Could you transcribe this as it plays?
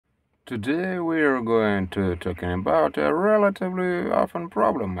Today we're going to talking about a relatively often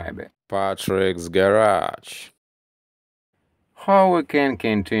problem maybe. Patrick's Garage. How we can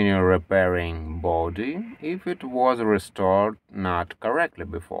continue repairing body if it was restored not correctly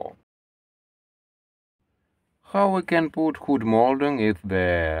before. How we can put hood molding if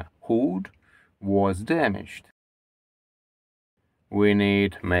the hood was damaged. We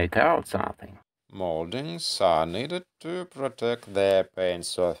need to make out something. Moldings are needed to protect the paint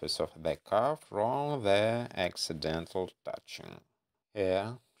surface of the car from the accidental touching.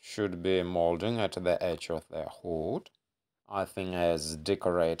 Here should be molding at the edge of the hood, I think as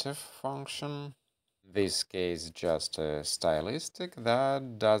decorative function. In this case just stylistic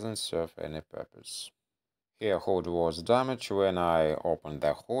that doesn't serve any purpose. Here hood was damaged when I opened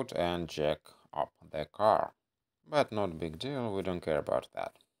the hood and jacked up the car. But not big deal, we don't care about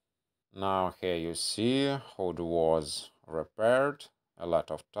that. Now here you see hood was repaired a lot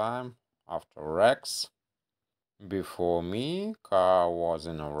of time after wrecks. Before me, car was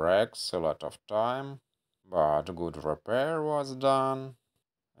in wrecks a lot of time, but good repair was done.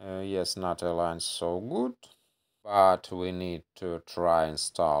 Yes, not a line so good, but we need to try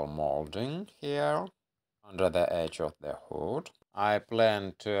install molding here under the edge of the hood. I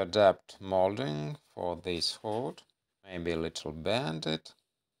plan to adapt molding for this hood, maybe a little bend it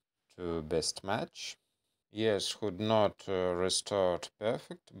to best match. Yes, hood not restored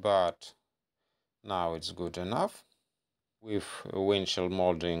perfect, but now it's good enough. With windshield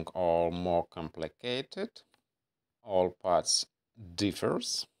molding all more complicated, all parts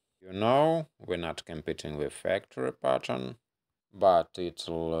differs. You know, we're not competing with factory pattern, but it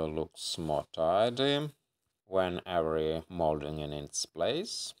looks more tidy when every molding in its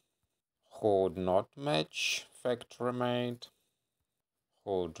place. Hood not match factory made.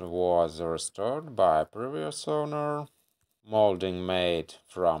 Hood was restored by previous owner. Molding made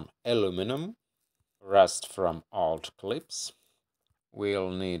from aluminum. Rust from old clips. We'll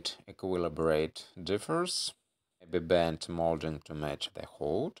need equilibrate differs. Maybe bent molding to match the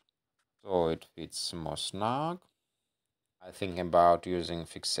hood, so it fits more snug. I think about using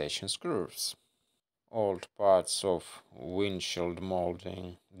fixation screws. Old parts of windshield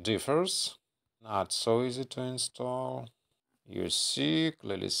molding differs. Not so easy to install. You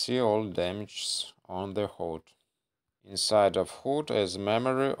clearly see all damages on the hood. Inside of hood is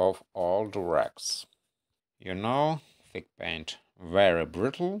memory of old wrecks. You know, thick paint very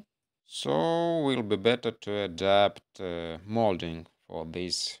brittle, so will be better to adapt molding for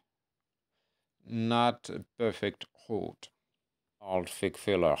this not perfect hood. Old thick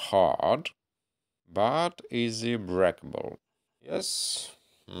filler hard, but easy breakable. Yes,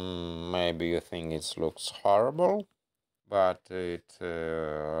 maybe you think it looks horrible, but it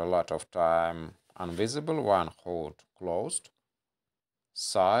a lot of time invisible when hood closed.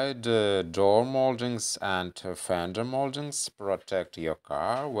 Side door moldings and fender moldings protect your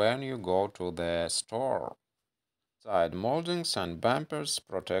car when you go to the store. Side moldings and bumpers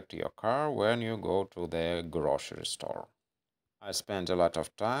protect your car when you go to the grocery store. I spent a lot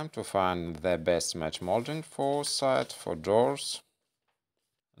of time to find the best match molding for side for doors.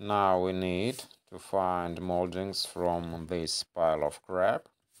 Now we need to find moldings from this pile of crap.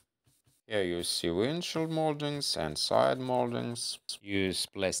 Here you see windshield moldings and side moldings. Use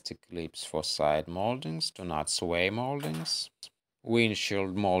plastic clips for side moldings to not sway moldings.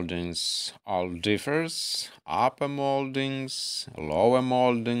 Windshield moldings all differs. Upper moldings, lower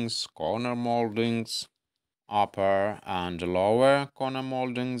moldings, corner moldings. Upper and lower corner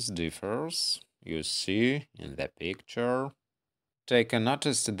moldings differs. You see in the picture. Take a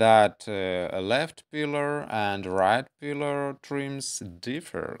notice that a left pillar and right pillar trims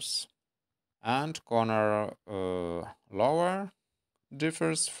differs. And corner lower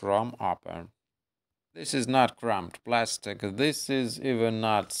differs from upper. This is not chromed plastic, this is even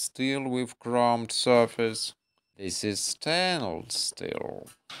not steel with chromed surface. This is stainless steel.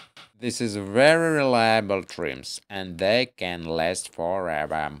 This is very reliable trims and they can last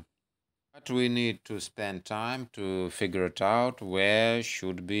forever. But we need to spend time to figure it out where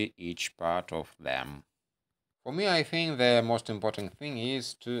should be each part of them. For me, I think the most important thing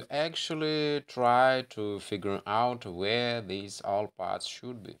is to actually try to figure out where these all parts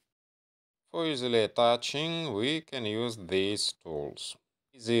should be. For easily attaching, we can use these tools.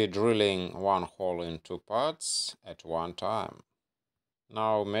 Easy drilling one hole in two parts at one time.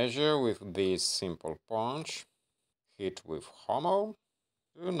 Now measure with this simple punch. Hit with hammer.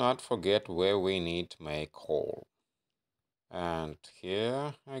 Do not forget where we need to make hole. And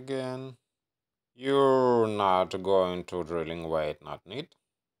here again. You're not going to drilling where it not need.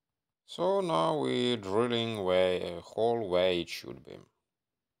 So now we're drilling a hole where it should be.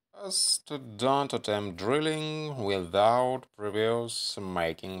 Just don't attempt drilling without previous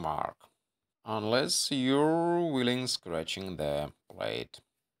making mark, unless you're willing scratching the plate.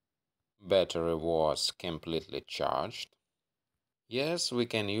 Battery was completely charged. Yes, we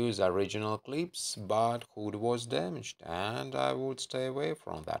can use original clips, but hood was damaged, and I would stay away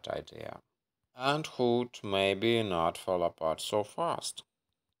from that idea. And hood maybe not fall apart so fast.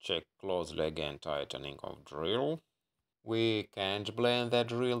 Check closely again, tightening of drill. We can't blame the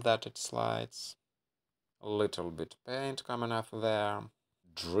drill that it slides. A little bit paint coming off there.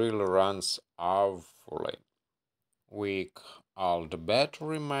 Drill runs awfully. Weak old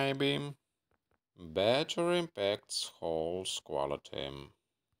battery maybe. Battery impacts holes quality.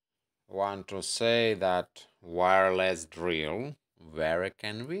 Want to say that wireless drill very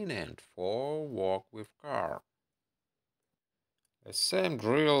convenient for work with car. The same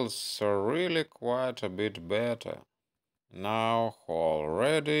drills are really quite a bit better. Now hole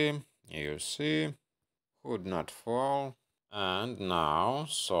ready, you see, could not fall. And now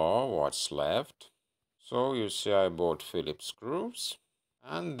so what's left. So you see I bought Phillips screws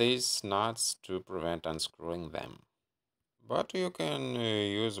and these nuts to prevent unscrewing them. But you can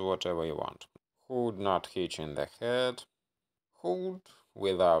use whatever you want. Hood not hitch in the head. Hood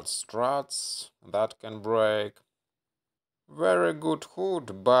without struts that can break. Very good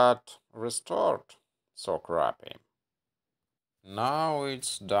hood, but restored. So crappy. Now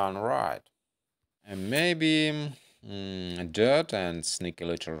it's done right. And maybe dirt and sneaky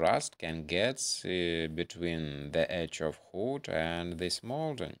little rust can get between the edge of hood and this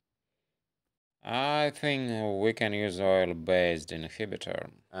molding. I think we can use oil-based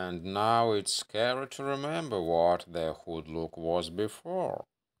inhibitor. And now it's scary to remember what the hood look was before.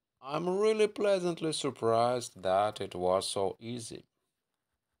 I'm really pleasantly surprised that it was so easy.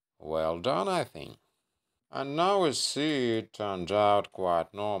 Well done, I think. And now we see it turned out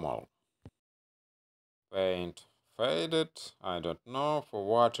quite normal. Paint faded, I don't know for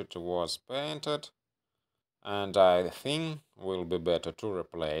what it was painted, and I think will be better to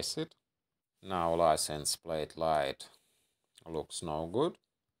replace it. Now license plate light looks no good,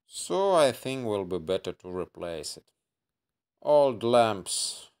 so I think will be better to replace it. Old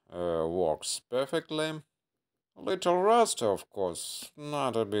lamps works perfectly. Little rust, of course,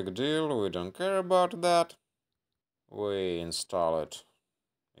 not a big deal, we don't care about that. We install it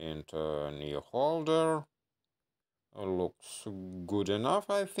into a new holder. Looks good enough,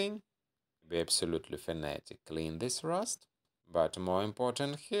 I think. Be absolutely fanatic, clean this rust. But more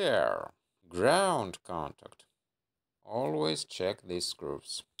important here, ground contact. Always check these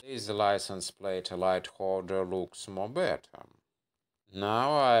screws. This license plate light holder looks more better.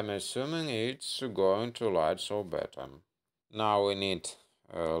 Now I'm assuming it's going to light so better. Now we need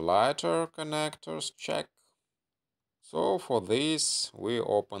lighter connectors check. So for this we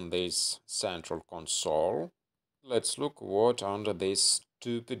open this central console. Let's look what under this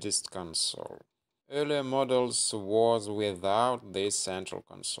stupidest console. Earlier models was without this central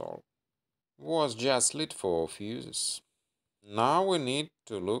console. Was just lit for fuses. Now we need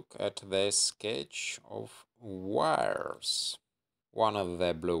to look at the sketch of wires. One of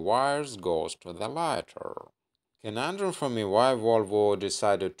the blue wires goes to the lighter. Conundrum for me why Volvo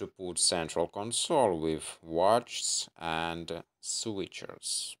decided to put central console with watches and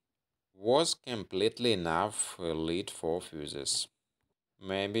switchers. Was completely enough lit for fuses.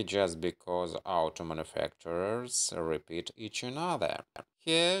 Maybe just because auto manufacturers repeat each another.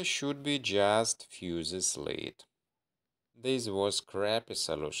 Here should be just fuses lit. This was crappy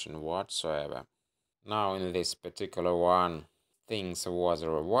solution whatsoever. Now in this particular one, things was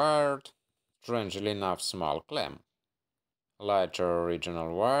rewired. Strangely enough, small clamp. Lighter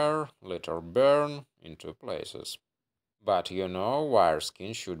original wire, later burn in two places. But you know, wire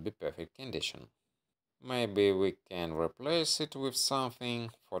skin should be perfect condition. Maybe we can replace it with something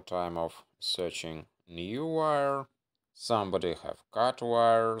for time of searching new wire. Somebody have cut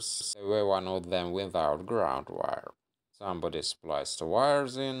wires, we one of them without ground wire. Somebody spliced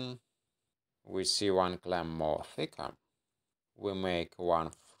wires in. We see one clamp more thicker. We make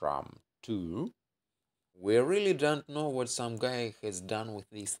one from two. We really don't know what some guy has done with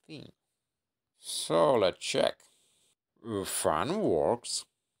this thing. So let's check. Fan works.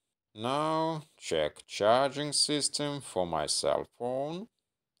 Now check charging system for my cell phone.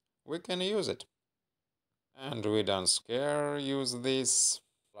 We can use it. And we don't scare use this.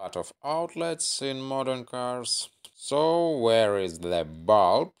 Lot of outlets in modern cars. So where is the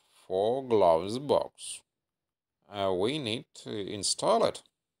bulb for gloves box? We need to install it.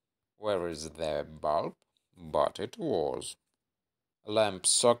 Where is the bulb? But it was. Lamp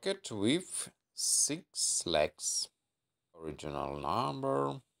socket with 6 legs. Original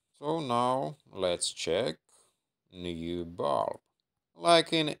number. So now let's check new bulb.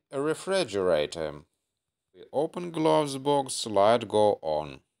 Like in a refrigerator, we open gloves box, light go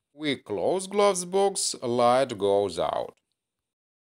on. We close gloves box, light goes out.